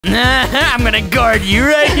I'm gonna guard you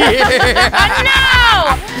right here.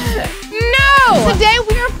 No! No! Today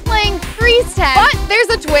we are playing freeze tag, but there's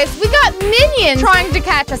a twist. We got minions trying to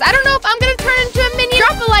catch us. I don't know if I'm gonna turn into a minion.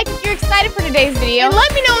 Drop a like if you're excited for today's video. And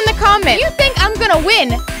let me know in the comments. You think I'm gonna win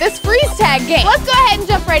this freeze tag game? Let's go ahead and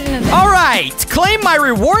jump right into this. All right, claim my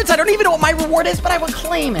rewards. I don't even know what my reward is, but I will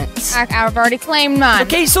claim it. I've already claimed mine.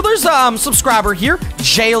 Okay, so there's a subscriber here.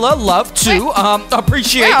 Jayla, love to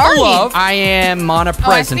appreciate Where the are love. I am on a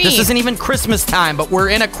present. see. This isn't even Christmas time, but we're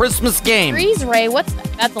in a Christmas game. Freeze ray, what's that?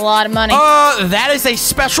 That's a lot of money. That is a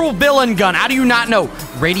special villain gun. How do you not know?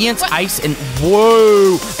 Radiance, ice, and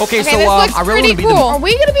whoa. Okay, so this looks I really want to be cool. the. Are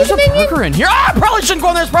we gonna be There's the a minion? burger in here. I probably shouldn't go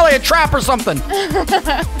in there. There's probably a trap or something.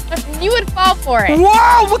 You would fall for it.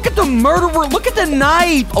 Whoa! Look at the murderer. Look at the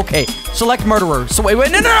knife. Okay, select murderer. So wait,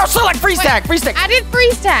 no. Select freeze tag. Freeze tag. I did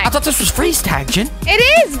freeze tag. I thought this was freeze tag, Jen. It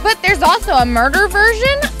is, but there's also a murder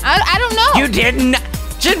version. I don't know. You didn't.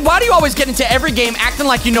 Jen, why do you always get into every game acting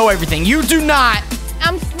like you know everything? You do not.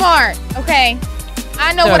 I'm smart. Okay.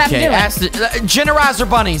 I know what I'm doing. Jenerize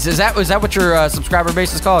bunnies. Is that what your subscriber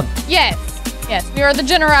base is called? Yes. Yes, we are the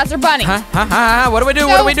Generizer bunny. What do we do? So,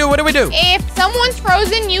 what do we do? What do we do? If someone's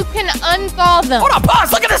frozen, you can unthaw them. Hold on,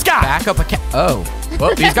 pause. Look at this guy. Back up a cat. Oh.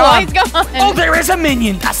 Well, he's Well, gone. he's gone. Oh, there is a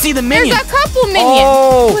minion. I see the minion. There's a couple minions.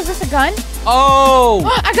 Oh. Ooh, is this a gun? Oh.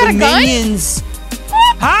 I got a gun? Minions.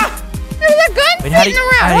 Huh? There's a gun Wait, how do sitting you-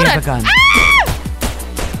 around. how do you Hold have on. a gun? Ah!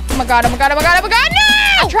 Oh my god, oh my god, oh my god, oh my god, no!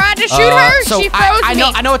 I tried to shoot her, So she froze I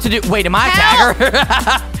me. know what to do. Wait, am I a Help. tagger?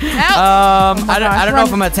 Help. I don't know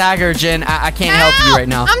if I'm a tagger, Jen. I can't help you right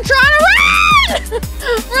now. I'm trying to run!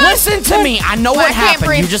 Run. Listen to me. I know Well, what I can't happened.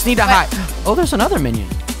 breathe. You just need to hide. Oh, there's another minion.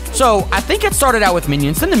 So I think it started out with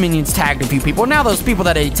minions. Then the minions tagged a few people. Now those people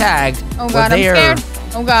that they tagged Oh god, were I'm there scared.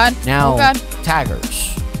 Oh god. now Oh god.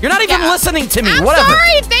 taggers. You're not even Yeah. listening to me. I'm Whatever.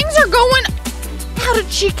 sorry, things are going... How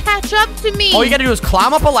did she catch up to me? All you gotta do is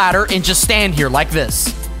climb up a ladder and just stand here like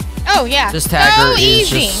this. Oh yeah. This tagger so is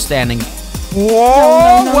easy. just standing.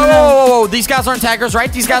 Whoa, No. whoa. These guys aren't taggers,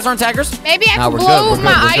 right? These guys aren't taggers? Maybe I No, can we're blow good,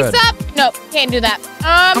 my we're ice good. up. Nope, can't do that.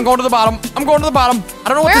 I'm going to the bottom. I'm going to the bottom. I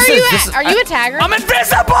don't know what Where this are is. you This at? is- Are you a tagger? I'm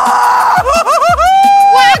invisible!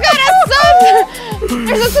 Well, I got a sub.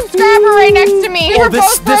 There's a subscriber right next to me. We're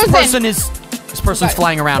both frozen. This person's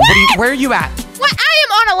flying around. Where are you at? What? I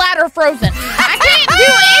am on a ladder frozen. I can't do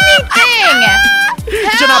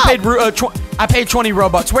anything. Jen, Help. I paid 20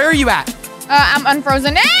 Robux. Where are you at? I'm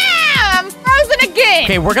unfrozen. Ah, I'm frozen again.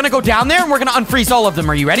 Okay, we're gonna go down there and we're gonna unfreeze all of them.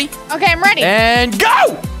 Are you ready? Okay, I'm ready. And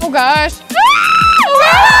go! Oh gosh.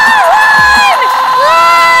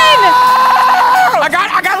 Run!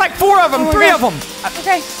 I got like 4 of them, Oh, 3 God. of them.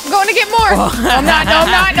 Okay, I'm going to get more. No, I'm not. No,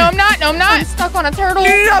 I'm not. No, I'm not. No, I'm not. I'm stuck on a turtle.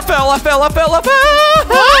 I fell. I'm frozen.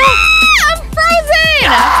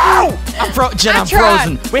 No! Jen, I'm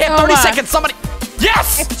tried. frozen. We have Oh 30 my. seconds. Somebody.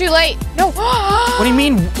 Yes! It's too late. No. What do you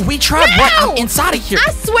mean? We tried. No! What? I'm inside of here.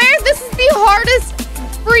 I swear this is the hardest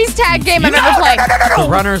freeze tag game I've ever played. The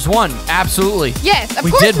runners won. Absolutely. Yes, of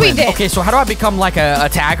We course did we win. did. Okay, so how do I become like a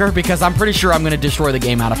tagger? Because I'm pretty sure I'm going to destroy the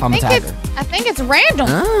game out if I'm a tagger. I think it's random.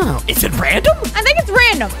 Oh, is it random? I think it's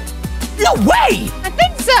random. No way! I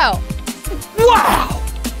think so. Wow!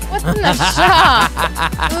 What's in the shop?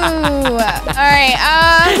 Ooh. All right.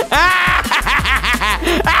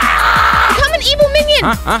 Become an evil minion.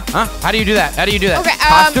 How do you do that? How do you do that? Okay,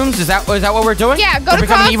 Costumes? Is that what we're doing? Yeah, go We're to becoming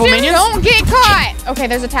costumes. evil minions? Don't get caught. Okay,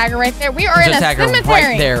 there's a tagger right there. We are There's in a tagger cemetery.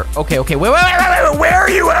 right there. Okay. Wait. Where are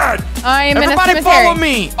you at? I am in a Everybody cemetery. follow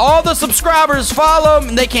me. All the subscribers follow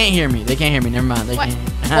me. They can't hear me. Never mind. They What? can't.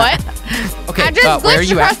 What? Okay. I just where are glitched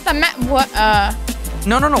you across at? the map. What?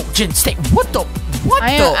 No. Jen, stay. What the? What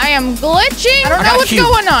I the? am glitching. I don't I know got a what's cube.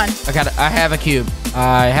 going on. I have a cube.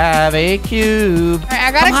 I have a cube. All right,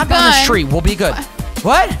 I got Come a hide gun. behind this tree. We'll be good.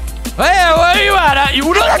 What? Hey, where are you at?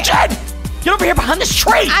 Jen! Get over here behind this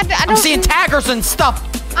tree. I I'm don't seeing taggers and stuff.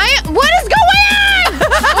 What is going on?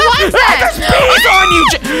 What's There's that? bees on you,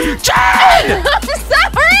 Jen! I'm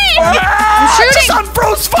sorry. I'm I shooting. just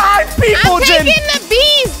unfroze 5 people, I'm Jen! taking the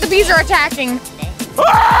bees. The bees are attacking.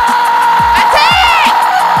 Ah!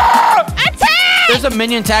 Attack! There's a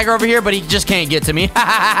minion tagger over here, but he just can't get to me. So,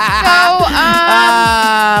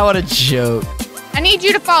 what a joke. I need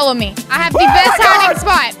you to follow me. I have the Oh best my hiding God.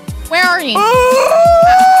 spot. Where are you? Oh,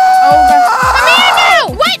 Come here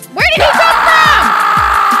now! What? Where did he come from?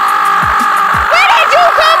 Where did you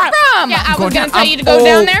come from? Yeah, I was gonna tell you to go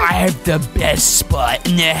down there. I have the best spot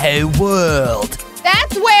in the whole world.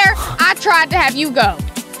 That's where I tried to have you go.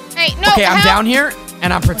 Hey, no. Okay, I'm down here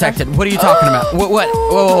and I'm protected. What are you talking about? What?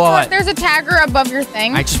 What? There's a tagger above your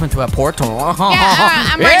thing. I just went to a portal.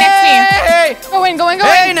 I'm right next to you. Hey! Go in.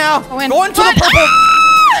 Hey now! Go in. Go into What? the purple.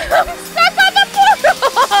 I'm stuck on the portal.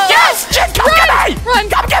 Yes, Jen, come get me. Run.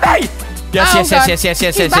 Come get me. Yes, Oh, yes, God. yes.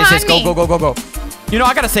 He's Go, behind me. go. You know,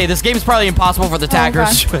 I gotta say, this game is probably impossible for the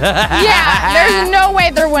taggers. Yeah, there's no way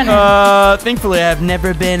they're winning. Thankfully, I've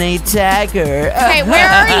never been a tagger. Okay, where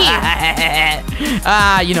are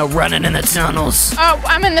you? You know, running in the tunnels. Oh,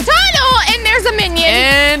 I'm in the tunnel, and there's a minion.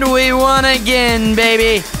 And we won again,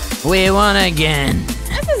 baby. We won again.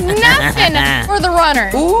 This is nothing for the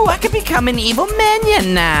runner. Ooh, I could become an evil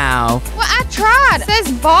minion now. Well, I tried. It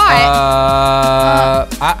says bought.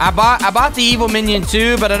 I bought the evil minion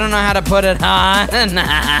too, but I don't know how to put it on.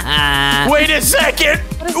 Wait a second.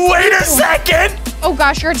 Wait a second. Oh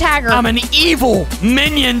gosh, you're a tagger. I'm an evil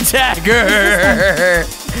minion tagger.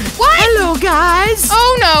 What? Hello, guys.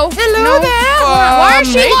 Oh no. Hello there. Why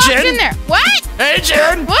is she hey, locked Jen. in there? What? Hey,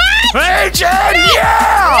 Jen. What? Hey, Jen.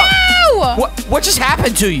 Yeah. No! What just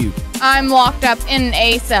happened to you? I'm locked up in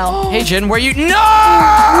a cell. Hey, Jen, where you? No!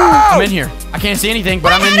 I'm in here. I can't see anything,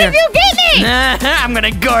 but I'm in here. How did you get me? I'm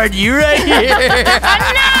gonna guard you right here.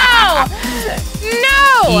 No!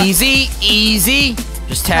 No! Easy, easy.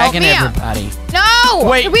 Just tagging Help me out. everybody. No!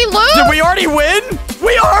 Wait, did we lose? Did we already win?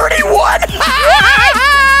 We already won!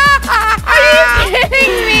 Are you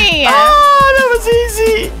kidding me? Oh, that was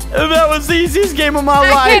easy. That was the easiest game of my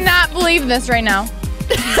life. I cannot believe this right now.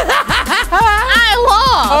 I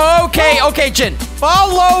lost. Okay, Jen.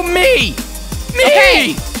 Follow me.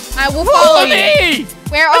 Okay. I will follow you. me.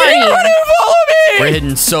 Where are you? Follow me. We're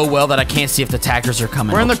hidden so well that I can't see if the taggers are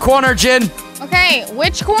coming. We're in the corner, Jen. Okay,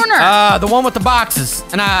 which corner? The one with the boxes.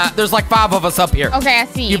 And there's like 5 of us up here. Okay, I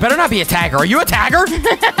see. You better not be a tagger. Are you a tagger?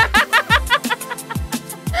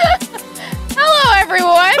 Hello,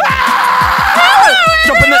 everyone. Hello,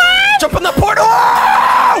 everyone. Jump in the portal.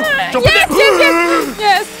 Jump in the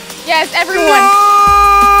Yes, everyone.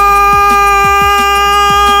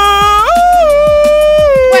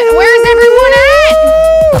 Where's everyone at?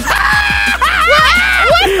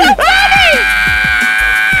 What's so funny?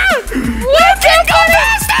 What's so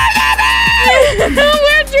funny?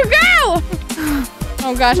 Where'd you go?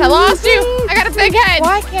 Oh gosh, I lost you. I got a big head.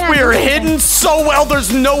 Why can't I? We're hidden so well,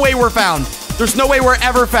 there's no way we're found. There's no way we're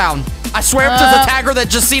ever found. I swear if there's a tagger that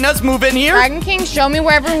just seen us move in here. Dragon King, show me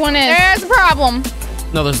where everyone is. There's a problem.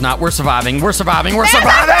 No, there's not. We're surviving. We're surviving. We're There's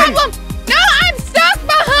surviving. a problem. No, I'm stuck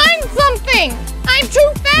behind something. I'm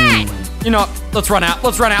too fat. You know, let's run out.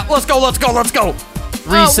 Let's run out. Let's go.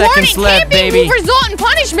 3 seconds warning, left, camping baby. will result in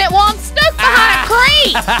punishment while I'm stuck behind a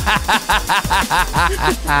crate.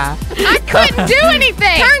 I couldn't do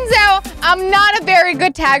anything. Turns out I'm not a very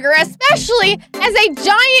good tagger, especially as a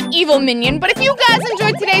giant evil minion. But if you guys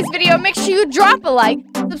enjoyed today's video, make sure you drop a like,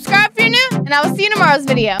 subscribe if you're new, and I will see you in tomorrow's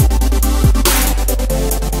video.